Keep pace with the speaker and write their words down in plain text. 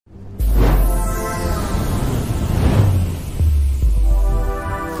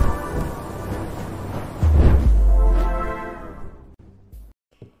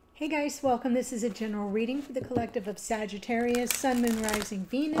guys, welcome. This is a general reading for the collective of Sagittarius, Sun, Moon, Rising,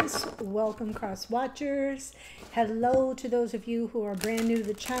 Venus. Welcome, cross watchers. Hello to those of you who are brand new to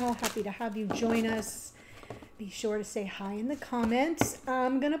the channel. Happy to have you join us. Be sure to say hi in the comments.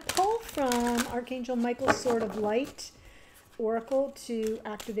 I'm going to pull from Archangel Michael's Sword of Light Oracle to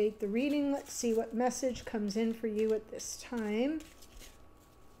activate the reading. Let's see what message comes in for you at this time.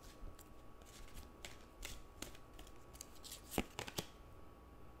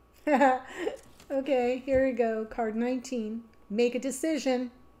 Okay, here we go. Card 19. Make a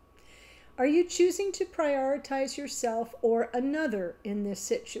decision. Are you choosing to prioritize yourself or another in this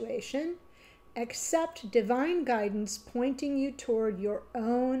situation? Accept divine guidance pointing you toward your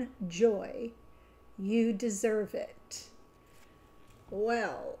own joy. You deserve it.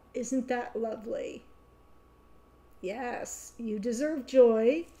 Well, isn't that lovely? Yes, you deserve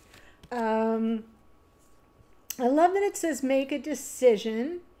joy. I love that it says make a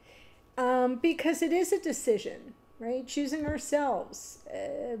decision. Because it is a decision, right? Choosing ourselves,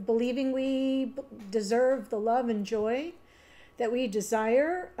 believing we deserve the love and joy that we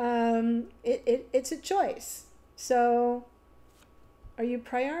desire. It's a choice. So are you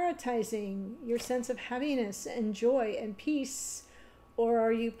prioritizing your sense of happiness and joy and peace, or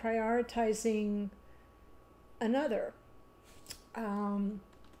are you prioritizing another?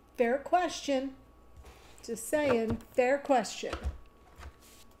 Fair question. Just saying, fair question.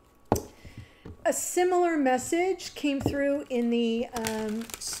 A similar message came through in the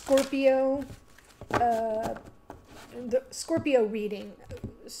Scorpio reading.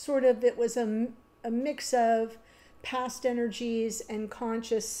 Sort of, it was a mix of past energies and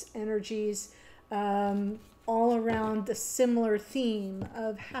conscious energies, all around the similar theme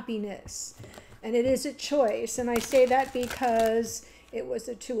of happiness. And it is a choice. And I say that because it was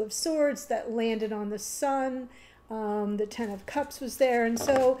the Two of Swords that landed on the Sun. The Ten of Cups was there. And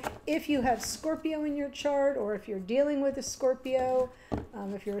so if you have Scorpio in your chart, or if you're dealing with a Scorpio,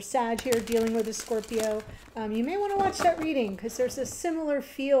 if you're a Sag here dealing with a Scorpio, you may want to watch that reading, because there's a similar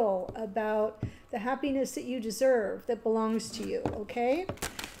feel about the happiness that you deserve that belongs to you, okay?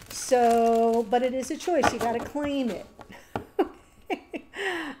 So, but it is a choice. You got to claim it.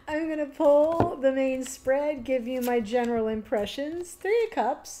 I'm going to pull the main spread, give you my general impressions. Three of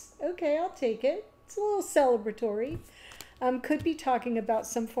Cups. Okay, I'll take it. It's a little celebratory. Could be talking about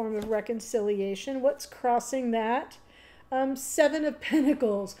some form of reconciliation. What's crossing that? Seven of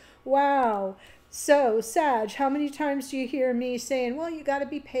Pentacles. Wow. So, Sag, how many times do you hear me saying, well, you got to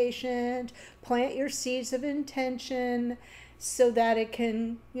be patient, plant your seeds of intention so that it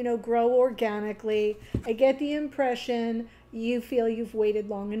can, you know, grow organically. I get the impression you feel you've waited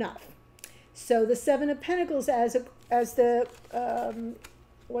long enough. So the Seven of Pentacles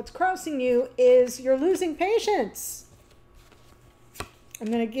what's crossing you is you're losing patience. I'm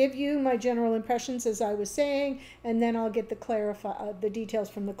going to give you my general impressions as I was saying, and then I'll get the details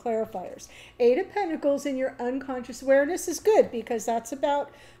from the clarifiers. Eight of Pentacles in your unconscious awareness is good, because that's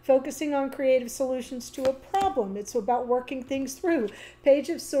about focusing on creative solutions to a problem. It's about working things through. Page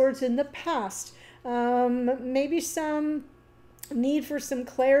of Swords in the past. Maybe some need for some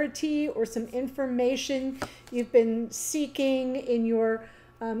clarity or some information you've been seeking in your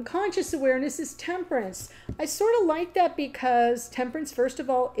conscious awareness is Temperance. I sort of like that, because Temperance, first of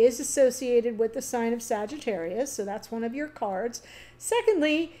all, is associated with the sign of Sagittarius, so that's one of your cards.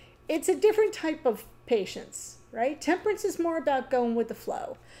 Secondly, it's a different type of patience, right? Temperance is more about going with the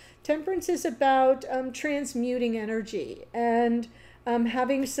flow. Temperance is about transmuting energy and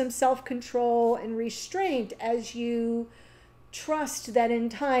having some self-control and restraint as you trust that in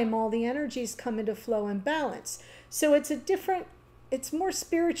time all the energies come into flow and balance. So it's more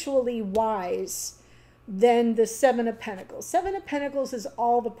spiritually wise than the Seven of Pentacles. Seven of Pentacles is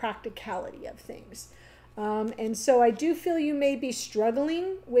all the practicality of things. And so I do feel you may be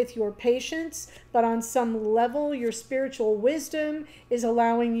struggling with your patience, but on some level, your spiritual wisdom is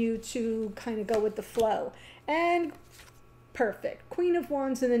allowing you to kind of go with the flow. And perfect. Queen of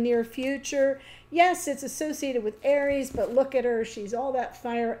Wands in the near future. Yes, it's associated with Aries, but look at her. She's all that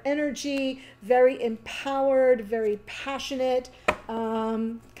fire energy, very empowered, very passionate.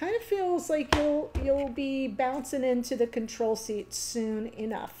 Kind of feels like you'll be bouncing into the control seat soon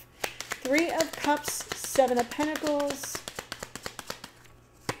enough. Three of Cups, Seven of Pentacles,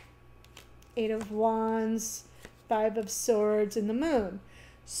 Eight of Wands, Five of Swords, and the Moon.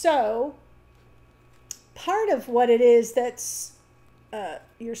 So part of what it is that's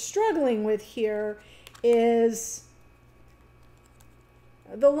you're struggling with here is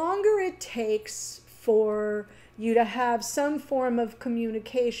the longer it takes for you to have some form of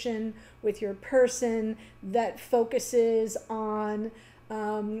communication with your person that focuses on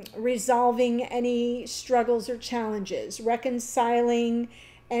resolving any struggles or challenges, reconciling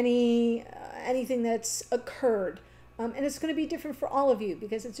anything that's occurred. And it's going to be different for all of you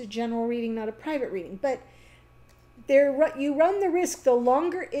because it's a general reading, not a private reading. But you run the risk, the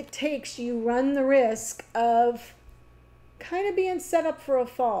longer it takes, you run the risk of kind of being set up for a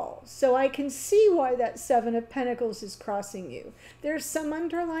fall. So I can see why that Seven of Pentacles is crossing you. There's some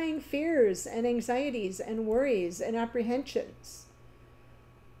underlying fears and anxieties and worries and apprehensions,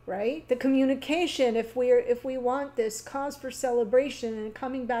 right? The communication, if we want this cause for celebration and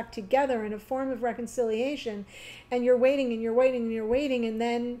coming back together in a form of reconciliation, and you're waiting and you're waiting and you're waiting, and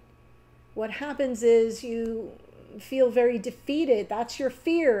then what happens is you feel very defeated. That's your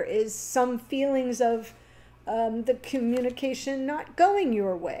fear, is some feelings of the communication not going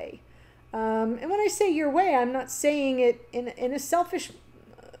your way. And when I say your way, I'm not saying it in a selfish,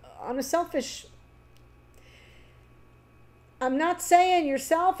 I'm not saying you're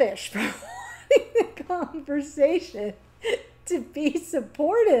selfish for wanting the conversation to be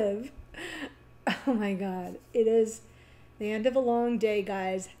supportive. Oh my God, it is the end of a long day,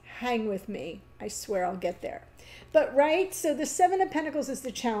 guys. Hang with me. I swear I'll get there. But right, so the Seven of Pentacles is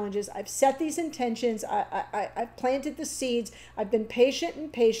the challenges. I've set these intentions. I've planted the seeds. I've been patient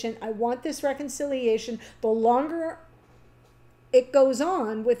and patient. I want this reconciliation. The longer it goes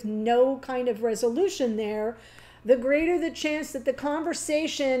on with no kind of resolution there, the greater the chance that the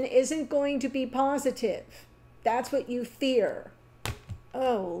conversation isn't going to be positive. That's what you fear.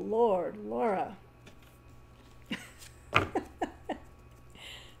 Oh, Lord, Laura.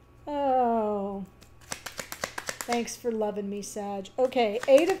 Oh. Thanks for loving me, Sag. Okay,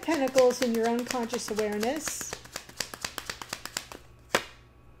 Eight of Pentacles in your unconscious awareness.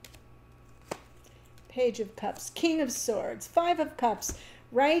 Page of Cups, King of Swords, Five of Cups,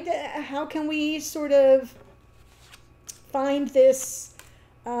 right? How can we sort of find this,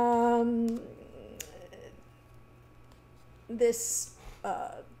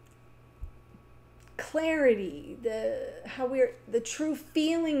 clarity, the true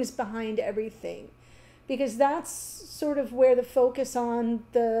feelings behind everything? Because that's sort of where the focus on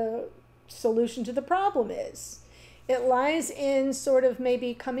the solution to the problem is. It lies in sort of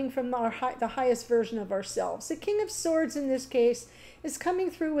maybe coming from the highest version of ourselves. The King of Swords in this case is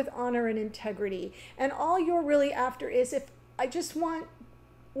coming through with honor and integrity. And all you're really after is, if I just want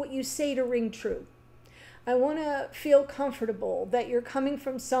what you say to ring true. I want to feel comfortable that you're coming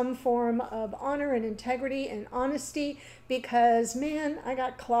from some form of honor and integrity and honesty, because, man, I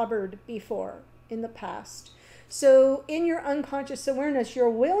got clobbered before in the past. So in your unconscious awareness, you're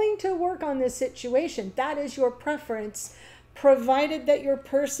willing to work on this situation. That is your preference, provided that your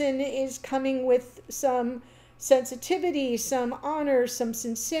person is coming with some sensitivity, some honor, some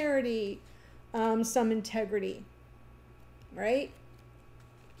sincerity, some integrity, right?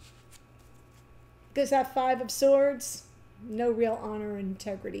 Because that Five of Swords, no real honor and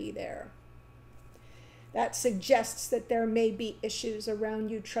integrity there. That suggests that there may be issues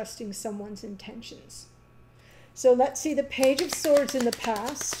around you trusting someone's intentions. So let's see the Page of Swords in the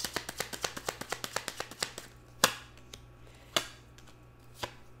past.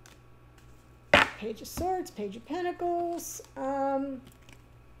 Page of Swords, Page of Pentacles. Yeah,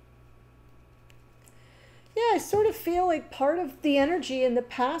 I sort of feel like part of the energy in the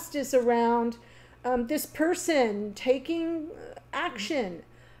past is around this person taking action,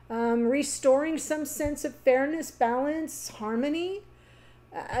 restoring some sense of fairness, balance, harmony.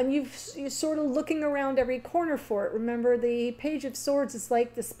 And you're sort of looking around every corner for it. Remember, the Page of Swords is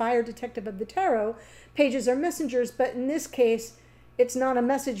like the spire detective of the tarot. Pages are messengers, but in this case, it's not a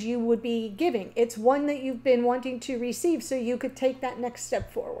message you would be giving. It's one that you've been wanting to receive so you could take that next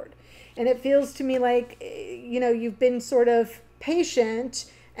step forward. And it feels to me like, you know, you've been sort of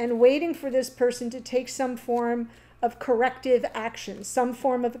patient and waiting for this person to take some form of corrective action, some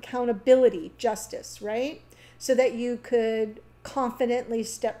form of accountability, justice, right? So that you could confidently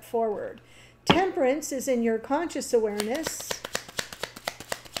step forward. Temperance is in your conscious awareness.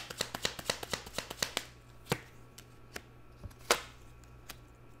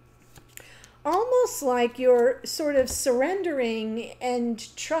 Almost like you're sort of surrendering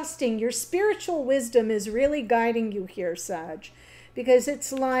and trusting. Your spiritual wisdom is really guiding you here, Sag. Because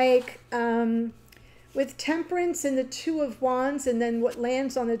it's like with Temperance and the Two of Wands, and then what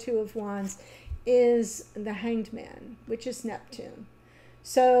lands on the Two of Wands is the Hanged Man, which is Neptune.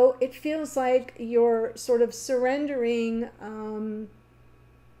 So it feels like you're sort of surrendering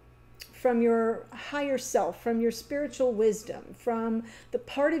from your higher self, from your spiritual wisdom, from the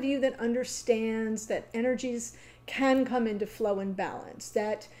part of you that understands that energies can come into flow and balance,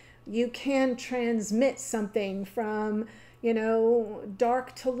 that you can transmit something from you know,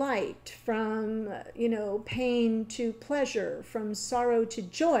 dark to light, from, you know, pain to pleasure, from sorrow to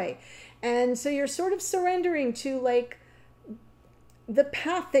joy. And so you're sort of surrendering to like the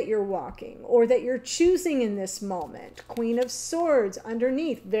path that you're walking or that you're choosing in this moment. Queen of Swords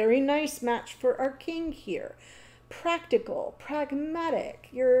underneath, very nice match for our king here. Practical, pragmatic.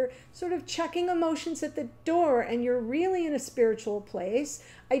 You're sort of checking emotions at the door and you're really in a spiritual place.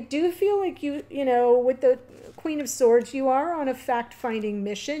 I do feel like you know, with the Queen of Swords, you are on a fact-finding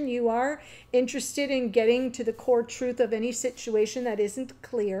mission. You are interested in getting to the core truth of any situation that isn't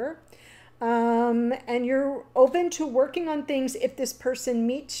clear. And you're open to working on things if this person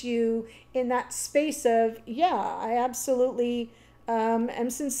meets you in that space of, yeah, I absolutely am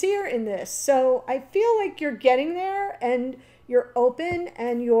sincere in this. So I feel like you're getting there and you're open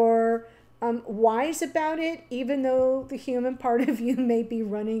and you're wise about it, even though the human part of you may be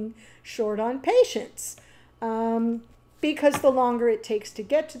running short on patience. Because the longer it takes to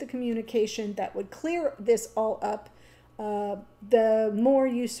get to the communication that would clear this all up, the more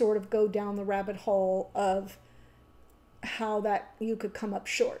you sort of go down the rabbit hole of how that you could come up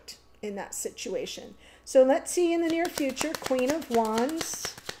short in that situation. So let's see in the near future, Queen of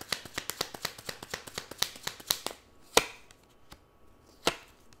Wands.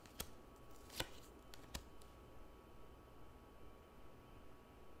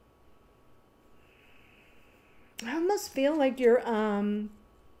 I almost feel like you're I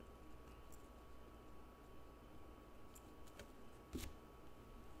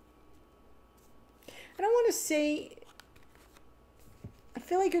don't want to say, I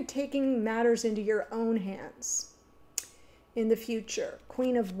feel like you're taking matters into your own hands in the future.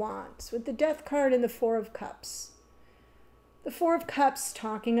 Queen of Wands with the Death card and the Four of Cups. The Four of Cups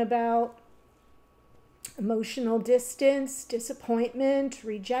talking about emotional distance, disappointment,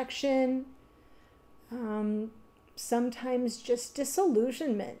 rejection, sometimes just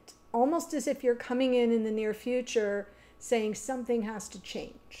disillusionment, almost as if you're coming in the near future saying something has to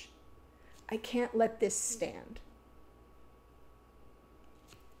change. I can't let this stand.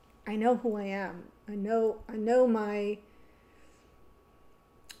 I know who I am. I know my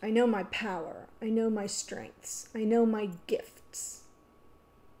power. I know my strengths. I know my gifts.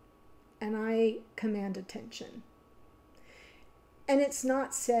 And I command attention. And it's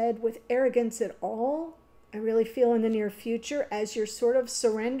not said with arrogance at all. I really feel in the near future, as you're sort of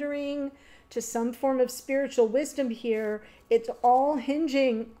surrendering to some form of spiritual wisdom here, it's all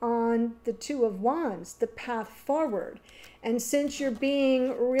hinging on the Two of Wands, the path forward. And since you're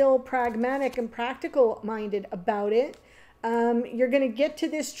being real pragmatic and practical minded about it, you're going to get to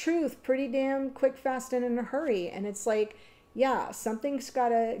this truth pretty damn quick, fast, and in a hurry. And it's like, yeah, something's got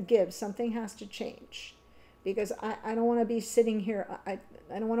to give. Something has to change. Because I don't want to be sitting here. I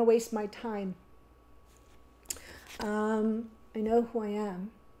don't want to waste my time. I know who I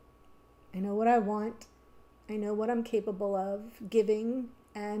am. I know what I want. I know what I'm capable of giving.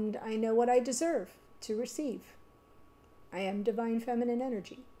 And I know what I deserve to receive. I am divine feminine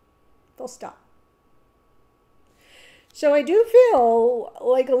energy. Full stop. So I do feel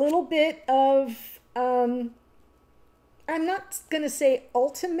like a little bit of, I'm not going to say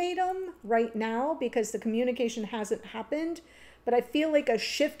ultimatum right now because the communication hasn't happened, but I feel like a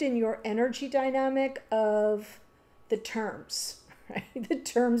shift in your energy dynamic of the terms, right? The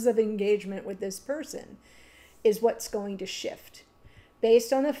terms of engagement with this person is what's going to shift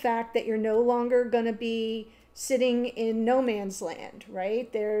based on the fact that you're no longer going to be sitting in no man's land,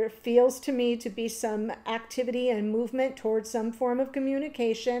 right? There feels to me to be some activity and movement towards some form of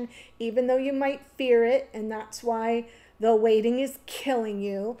communication, even though you might fear it, and that's why the waiting is killing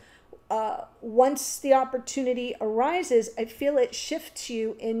you. Once the opportunity arises, I feel it shifts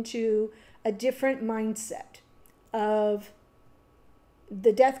you into a different mindset of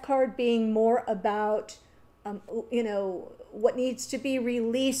the Death card being more about, what needs to be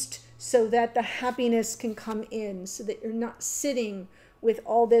released so that the happiness can come in, so that you're not sitting with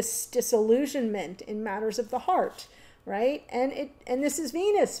all this disillusionment in matters of the heart, right? And this is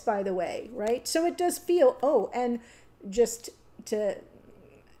Venus, by the way, right? So it does feel, and just to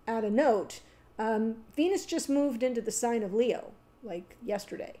add a note, Venus just moved into the sign of Leo, like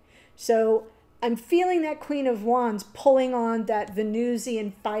yesterday. So I'm feeling that Queen of Wands pulling on that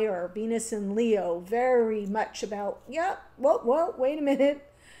Venusian fire, Venus and Leo, very much about, wait a minute.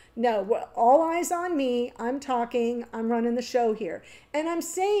 No, all eyes on me. I'm talking. I'm running the show here. And I'm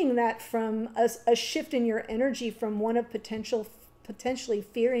saying that from a shift in your energy from one of potentially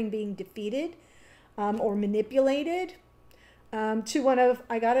fearing being defeated or manipulated to one of,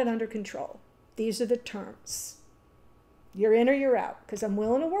 I got it under control. These are the terms. You're in or you're out, because I'm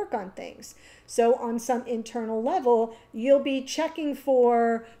willing to work on things. So on some internal level, you'll be checking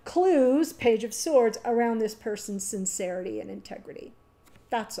for clues, Page of Swords, around this person's sincerity and integrity.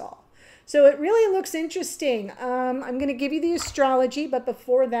 That's all. So it really looks interesting. I'm going to give you the astrology, but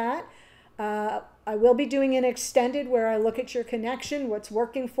before that, I will be doing an extended where I look at your connection, what's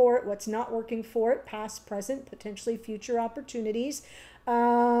working for it, what's not working for it, past, present, potentially future opportunities.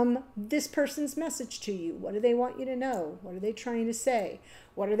 This person's message to you. What do they want you to know? What are they trying to say?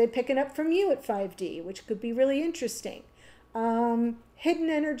 What are they picking up from you at 5D, which could be really interesting. Hidden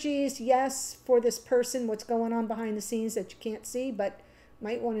energies, yes, for this person, what's going on behind the scenes that you can't see, but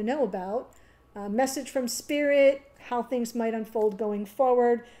might want to know about. Message from Spirit, how things might unfold going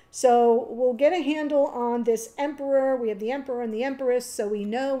forward. So we'll get a handle on this Emperor. We have the Emperor and the Empress, so we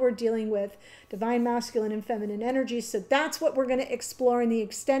know we're dealing with divine masculine and feminine energy. So that's what we're going to explore in the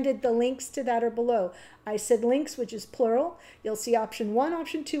extended. The links to that are below. I said links, which is plural. You'll see option 1,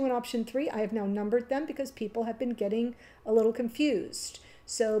 option 2, and option 3. I have now numbered them because people have been getting a little confused.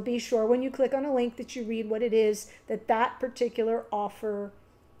 So be sure when you click on a link that you read what it is that that particular offer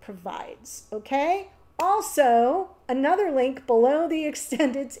provides. Okay? Also, another link below the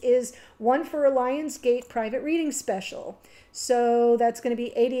extendeds is one for a Lionsgate private reading special. So that's going to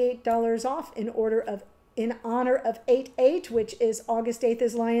be $88 off in honor of 8/8, which is August 8th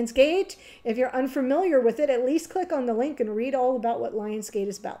is Lionsgate. If you're unfamiliar with it, at least click on the link and read all about what Lionsgate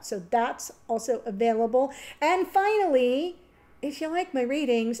is about. So that's also available. And finally, if you like my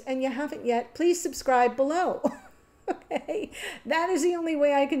readings and you haven't yet, please subscribe below. Okay, that is the only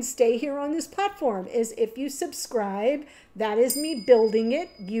way I can stay here on this platform, is if you subscribe. That is me building it.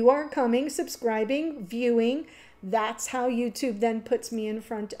 You are coming, subscribing, viewing. That's how YouTube then puts me in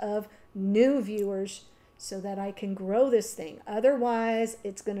front of new viewers so that I can grow this thing. Otherwise,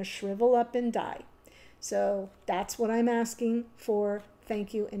 it's going to shrivel up and die. So that's what I'm asking for.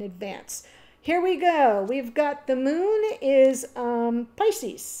 Thank you in advance. Here we go. We've got the moon is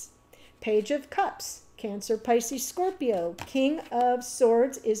Pisces, Page of Cups, Cancer, Pisces, Scorpio. King of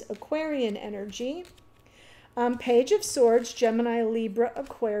Swords is Aquarian energy. Page of Swords, Gemini, Libra,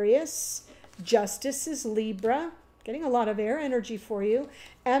 Aquarius. Justice is Libra. Getting a lot of air energy for you.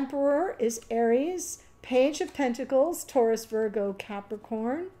 Emperor is Aries. Page of Pentacles, Taurus, Virgo,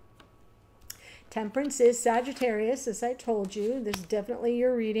 Capricorn. Temperance is Sagittarius, as I told you. This is definitely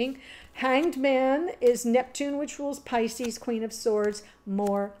your reading. Hanged Man is Neptune, which rules Pisces. Queen of Swords,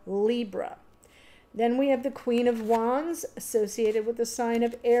 more Libra. Then we have the Queen of Wands, associated with the sign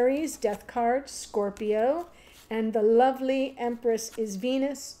of Aries, Death card, Scorpio. And the lovely Empress is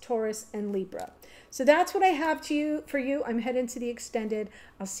Venus, Taurus, and Libra. So that's what I have for you. I'm heading to the extended.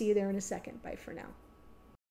 I'll see you there in a second. Bye for now.